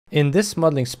In this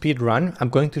modeling speedrun, I'm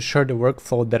going to share the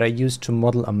workflow that I used to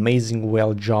model Amazing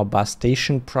Whale Job bus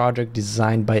station project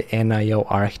designed by NIO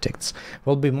Architects.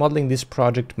 We'll be modeling this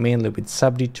project mainly with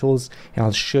sub-D tools, and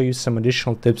I'll show you some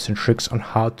additional tips and tricks on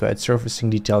how to add surfacing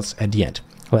details at the end.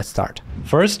 Let's start.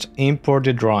 First, import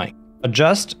the drawing.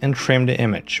 Adjust and trim the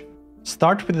image.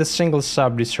 Start with a single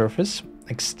sub-D surface,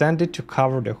 extend it to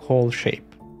cover the whole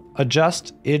shape.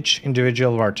 Adjust each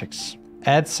individual vertex.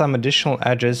 Add some additional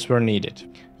edges where needed.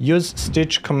 Use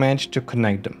stitch command to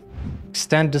connect them.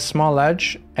 Extend the small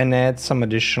edge and add some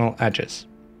additional edges.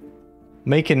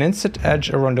 Make an inset edge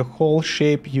around the whole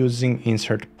shape using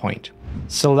insert point.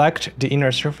 Select the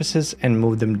inner surfaces and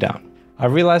move them down. I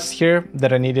realized here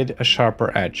that I needed a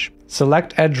sharper edge.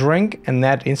 Select edge ring and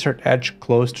add insert edge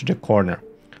close to the corner.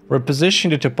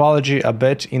 Reposition the topology a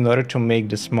bit in order to make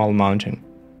the small mountain.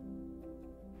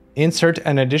 Insert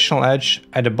an additional edge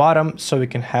at the bottom so we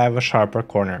can have a sharper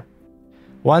corner.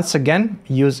 Once again,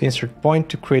 use insert point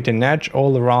to create an edge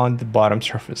all around the bottom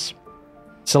surface.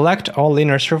 Select all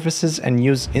inner surfaces and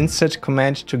use inset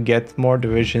command to get more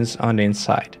divisions on the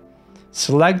inside.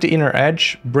 Select the inner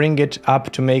edge, bring it up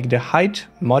to make the height,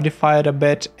 modify it a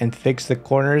bit and fix the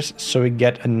corners so we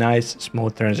get a nice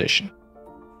smooth transition.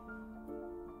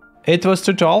 It was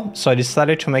too tall, so I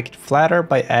decided to make it flatter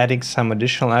by adding some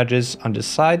additional edges on the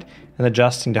side and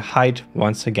adjusting the height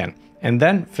once again, and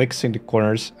then fixing the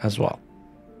corners as well.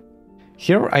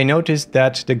 Here I noticed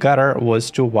that the gutter was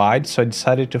too wide, so I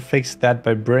decided to fix that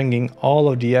by bringing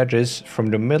all of the edges from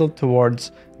the middle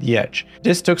towards the edge.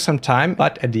 This took some time,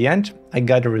 but at the end I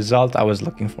got the result I was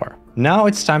looking for. Now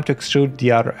it's time to extrude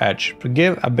the outer edge to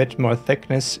give a bit more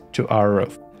thickness to our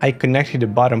roof. I connected the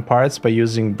bottom parts by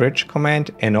using bridge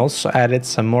command and also added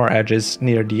some more edges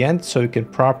near the end so we can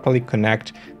properly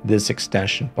connect this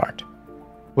extension part.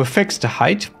 We fixed the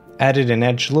height, added an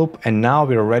edge loop, and now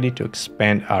we're ready to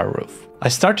expand our roof. I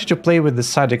started to play with the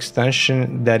side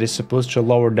extension that is supposed to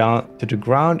lower down to the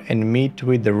ground and meet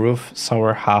with the roof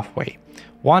somewhere halfway.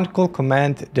 One cool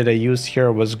command that I used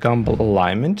here was gumball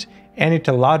alignment, and it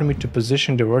allowed me to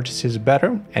position the vertices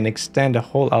better and extend the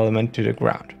whole element to the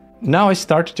ground. Now I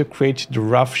started to create the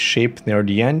rough shape near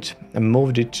the end and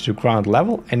moved it to the ground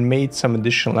level and made some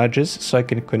additional edges so I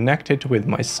can connect it with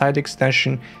my side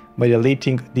extension by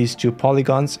deleting these two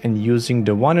polygons and using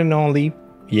the one and only,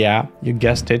 yeah, you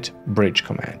guessed it, bridge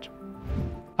command.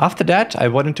 After that, I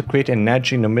wanted to create an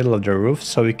edge in the middle of the roof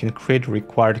so we can create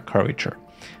required curvature.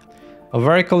 A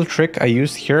very cool trick I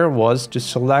used here was to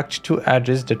select two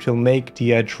edges that will make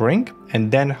the edge ring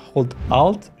and then hold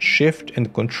Alt, Shift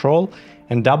and Control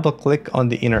and double click on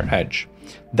the inner edge.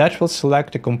 That will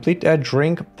select the complete edge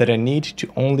ring that I need to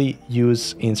only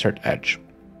use insert edge.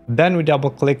 Then we double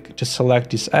click to select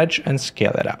this edge and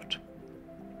scale it out.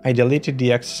 I deleted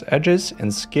the excess edges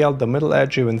and scaled the middle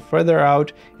edge even further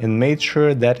out and made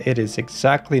sure that it is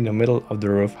exactly in the middle of the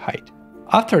roof height.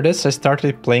 After this, I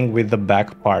started playing with the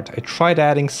back part. I tried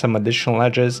adding some additional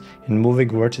edges and moving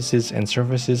vertices and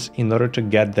surfaces in order to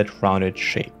get that rounded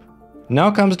shape. Now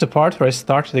comes the part where I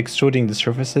started extruding the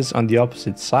surfaces on the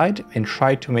opposite side and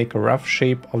tried to make a rough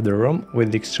shape of the room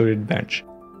with the extruded bench.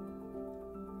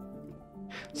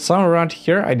 Somewhere around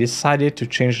here I decided to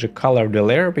change the color of the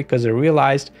layer because I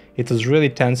realized it was really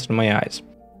tense on my eyes.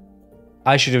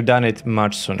 I should have done it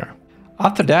much sooner.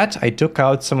 After that, I took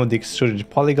out some of the extruded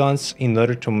polygons in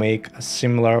order to make a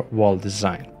similar wall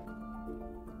design.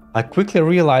 I quickly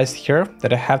realized here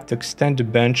that I have to extend the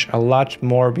bench a lot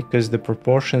more because the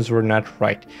proportions were not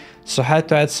right, so I had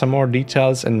to add some more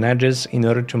details and edges in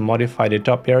order to modify the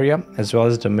top area as well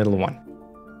as the middle one.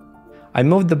 I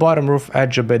moved the bottom roof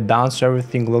edge a bit down so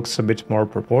everything looks a bit more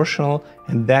proportional,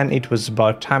 and then it was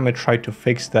about time I tried to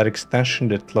fix that extension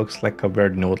that looks like a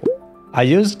weird noodle. I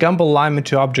used gumball alignment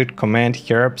to object command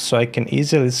here so I can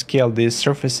easily scale these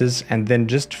surfaces and then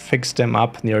just fix them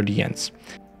up near the ends.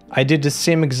 I did the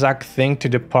same exact thing to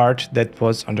the part that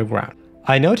was on the ground.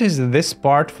 I noticed that this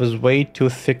part was way too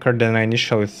thicker than I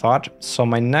initially thought, so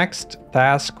my next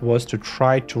task was to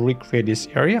try to recreate this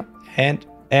area and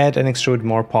add and extrude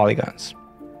more polygons.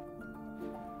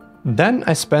 Then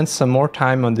I spent some more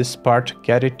time on this part to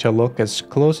get it to look as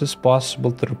close as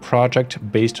possible to the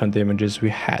project based on the images we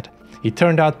had. It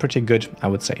turned out pretty good, I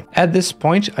would say. At this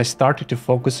point, I started to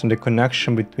focus on the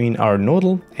connection between our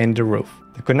noodle and the roof.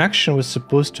 The connection was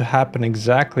supposed to happen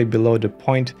exactly below the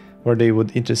point where they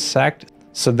would intersect,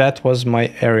 so that was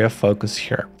my area of focus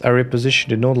here. I repositioned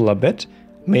the noodle a bit,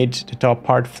 made the top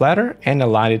part flatter and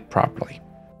aligned it properly.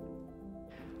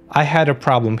 I had a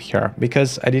problem here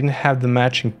because I didn't have the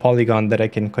matching polygon that I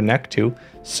can connect to,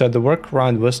 so the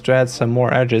workaround was to add some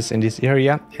more edges in this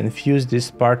area and fuse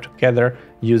this part together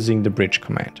using the bridge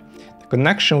command. The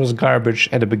connection was garbage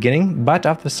at the beginning, but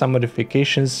after some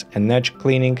modifications and edge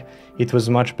cleaning, it was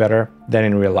much better than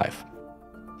in real life.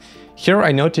 Here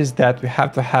I noticed that we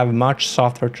have to have much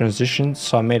softer transitions,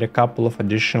 so I made a couple of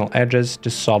additional edges to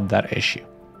solve that issue.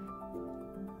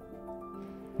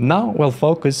 Now we'll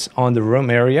focus on the room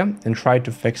area and try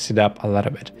to fix it up a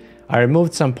little bit. I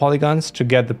removed some polygons to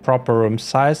get the proper room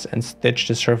size and stitched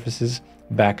the surfaces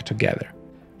back together.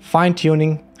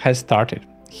 Fine-tuning has started.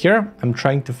 Here I'm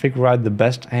trying to figure out the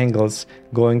best angles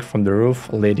going from the roof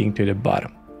leading to the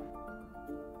bottom.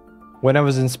 When I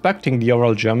was inspecting the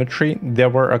overall geometry, there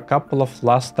were a couple of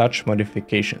last touch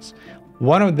modifications.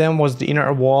 One of them was the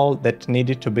inner wall that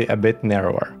needed to be a bit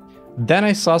narrower. Then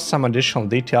I saw some additional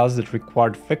details that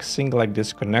required fixing, like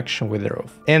this connection with the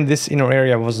roof. And this inner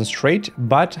area wasn't straight,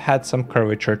 but had some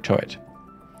curvature to it.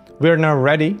 We are now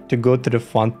ready to go to the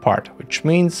fun part, which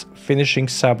means finishing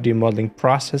sub-D modeling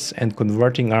process and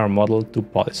converting our model to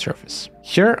polysurface.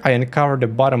 Here I uncovered the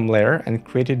bottom layer and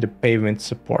created the pavement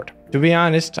support. To be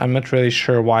honest, I'm not really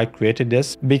sure why I created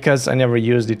this, because I never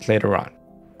used it later on.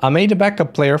 I made a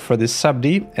backup layer for this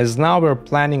sub-D, as now we're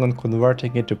planning on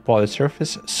converting it to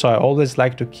polysurface, so I always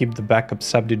like to keep the backup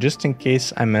sub-D just in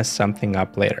case I mess something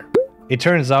up later. It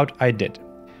turns out I did.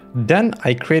 Then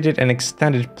I created an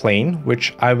extended plane,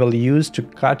 which I will use to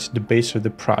cut the base of the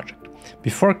project.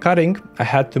 Before cutting, I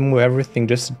had to move everything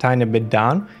just a tiny bit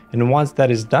down, and once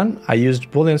that is done, I used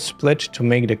Boolean split to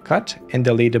make the cut and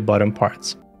delete the bottom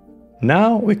parts.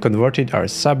 Now we converted our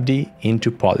sub-D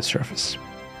into polysurface.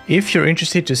 If you're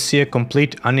interested to see a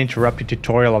complete uninterrupted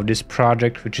tutorial of this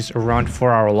project, which is around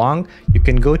 4 hours long, you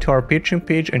can go to our Patreon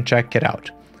page and check it out.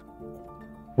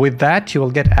 With that, you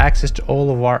will get access to all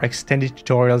of our extended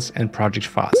tutorials and project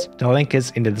files. The link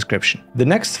is in the description. The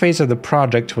next phase of the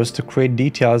project was to create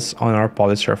details on our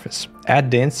polysurface, add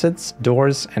the insets,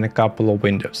 doors, and a couple of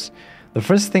windows. The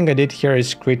first thing I did here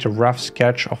is create a rough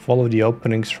sketch of all of the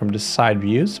openings from the side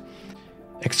views.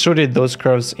 Extruded those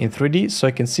curves in 3D so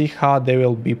I can see how they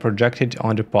will be projected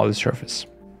on the polysurface.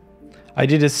 I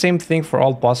did the same thing for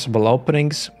all possible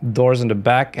openings, doors on the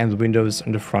back and windows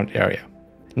on the front area.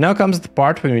 Now comes the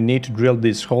part when we need to drill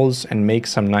these holes and make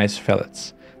some nice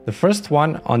fillets. The first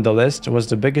one on the list was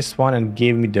the biggest one and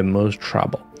gave me the most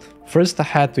trouble. First I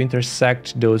had to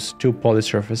intersect those two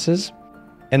polysurfaces,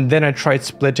 and then I tried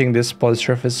splitting this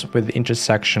polysurface with the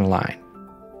intersection line.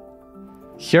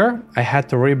 Here, I had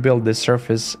to rebuild the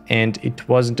surface and it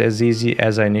wasn't as easy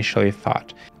as I initially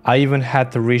thought. I even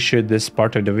had to reshoot this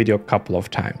part of the video a couple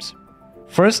of times.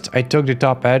 First, I took the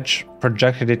top edge,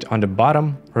 projected it on the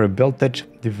bottom, rebuilt it,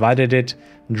 divided it,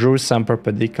 drew some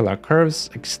perpendicular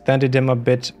curves, extended them a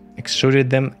bit,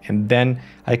 extruded them, and then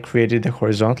I created the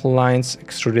horizontal lines,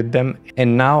 extruded them,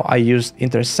 and now I used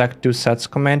intersect two sets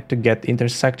command to get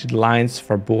intersected lines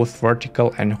for both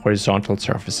vertical and horizontal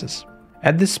surfaces.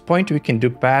 At this point we can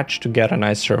do patch to get a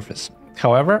nice surface.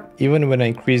 However, even when I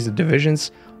increased the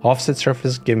divisions, offset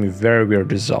surface gave me very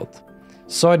weird result.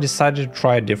 So I decided to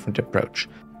try a different approach.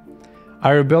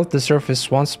 I rebuilt the surface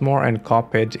once more and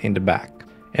copied in the back,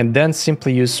 and then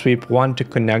simply used sweep 1 to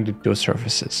connect the two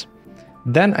surfaces.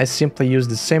 Then I simply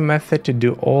used the same method to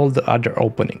do all the other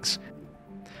openings.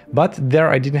 But there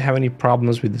I didn't have any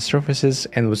problems with the surfaces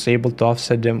and was able to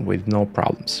offset them with no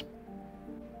problems.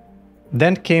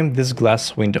 Then came this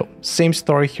glass window. Same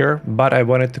story here, but I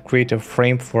wanted to create a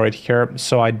frame for it here,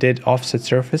 so I did offset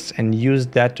surface and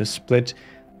used that to split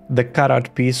the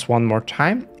cutout piece one more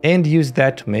time and used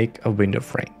that to make a window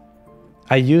frame.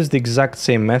 I used the exact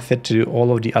same method to do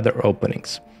all of the other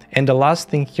openings. And the last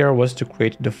thing here was to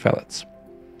create the fillets.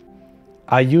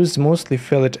 I used mostly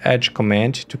fillet edge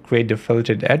command to create the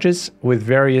filleted edges with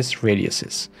various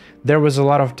radiuses. There was a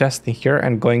lot of testing here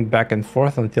and going back and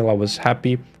forth until I was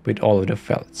happy with all of the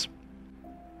fillets.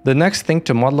 The next thing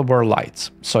to model were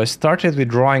lights. So I started with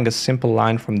drawing a simple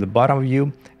line from the bottom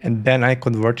view, and then I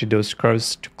converted those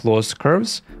curves to closed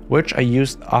curves, which I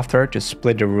used after to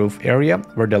split the roof area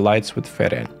where the lights would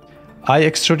fit in. I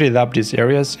extruded up these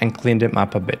areas and cleaned them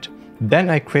up a bit. Then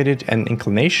I created an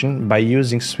inclination by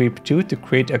using sweep 2 to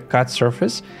create a cut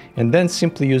surface, and then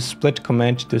simply use split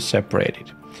command to separate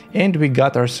it. And we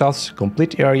got ourselves a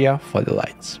complete area for the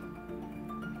lights.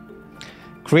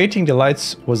 Creating the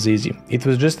lights was easy. It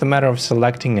was just a matter of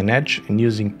selecting an edge and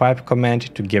using pipe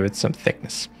command to give it some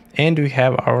thickness. And we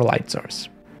have our light source.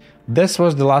 This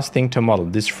was the last thing to model,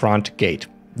 this front gate.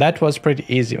 That was pretty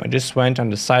easy. I just went on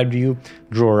the side view,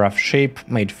 drew a rough shape,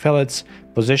 made fillets,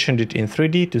 positioned it in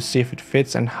 3D to see if it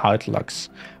fits and how it looks.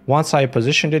 Once I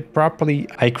positioned it properly,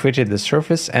 I created the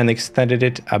surface and extended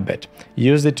it a bit,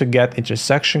 used it to get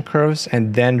intersection curves,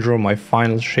 and then drew my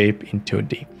final shape in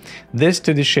 2D. This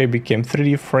 2D shape became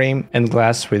 3D frame and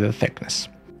glass with a thickness.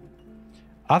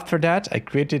 After that, I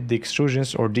created the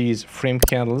extrusions, or these frame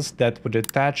candles that would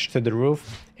attach to the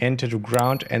roof and to the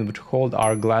ground and would hold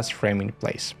our glass frame in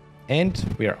place. And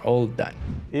we are all done.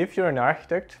 If you're an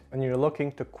architect and you're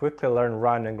looking to quickly learn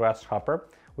Rhino and Grasshopper,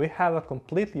 we have a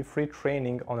completely free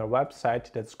training on our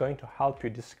website that's going to help you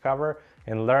discover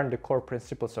and learn the core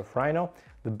principles of Rhino,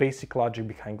 the basic logic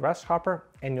behind Grasshopper,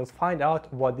 and you'll find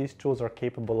out what these tools are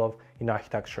capable of in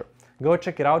architecture. Go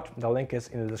check it out, the link is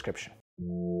in the description.